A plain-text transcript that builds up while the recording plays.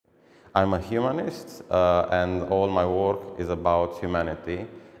I'm a humanist, and all my work is about humanity,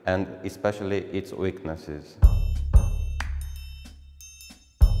 and especially its weaknesses.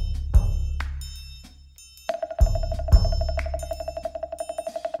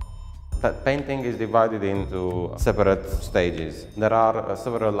 Painting is divided into separate stages. There are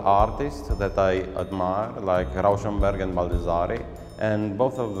several artists that I admire, like Rauschenberg and Baldessari, and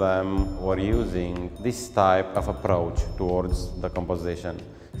both of them were using this type of approach towards the composition.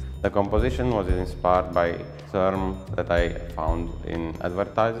 The composition was inspired by a term that I found in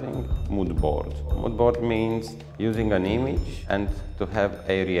advertising, mood board. Mood board means using an image and to have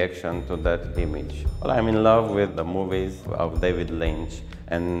a reaction to that image. Well, I'm in love with the movies of David Lynch,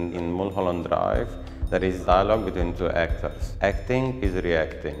 and in Mulholland Drive there is dialogue between two actors. Acting is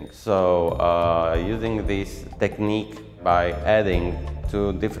reacting. So using this technique by adding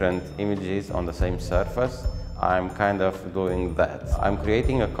two different images on the same surface, I'm kind of doing that. I'm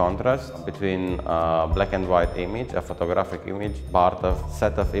creating a contrast between a black and white image, a photographic image, part of a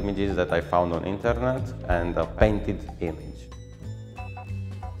set of images that I found on internet, and a painted image.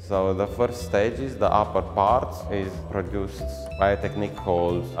 So the first stage is the upper part is produced by a technique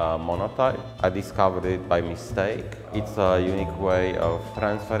called monotype. I discovered it by mistake. It's a unique way of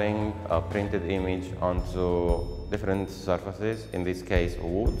transferring a printed image onto different surfaces, in this case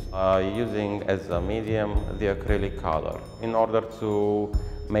wood, using as a medium the acrylic color. In order to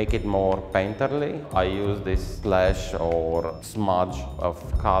make it more painterly, I use this splash or smudge of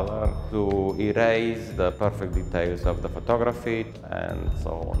color to erase the perfect details of the photography and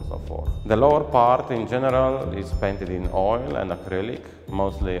so on and so forth. The lower part in general is painted in oil and acrylic,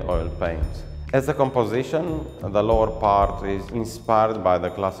 mostly oil paint. As a composition, the lower part is inspired by the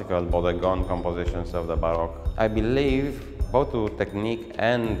classical Bodegon compositions of the Baroque. I believe both to technique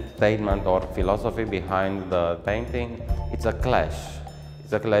and statement or philosophy behind the painting, it's a clash.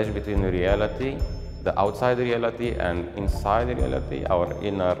 It's a clash between reality, the outside reality, and inside reality, our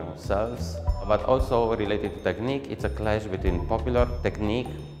inner selves. But also related to technique, it's a clash between popular technique,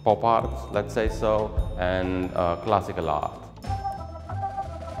 pop art, let's say so, and classical art.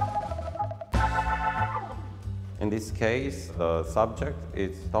 In this case, the subject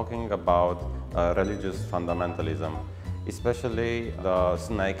is talking about religious fundamentalism, especially the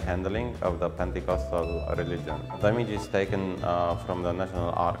snake handling of the Pentecostal religion. The image is taken from the National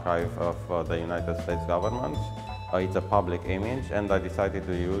Archive of the United States government. It's a public image, and I decided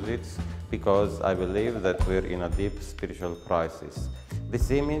to use it because I believe that we're in a deep spiritual crisis. This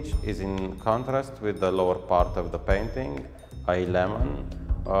image is in contrast with the lower part of the painting, a lemon,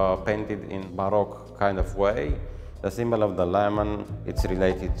 painted in Baroque kind of way. The symbol of the lemon, it's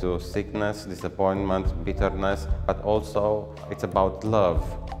related to sickness, disappointment, bitterness, but also it's about love.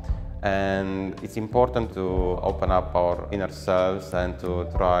 And it's important to open up our inner selves and to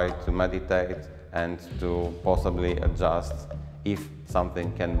try to meditate and to possibly adjust if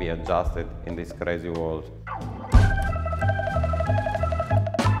something can be adjusted in this crazy world.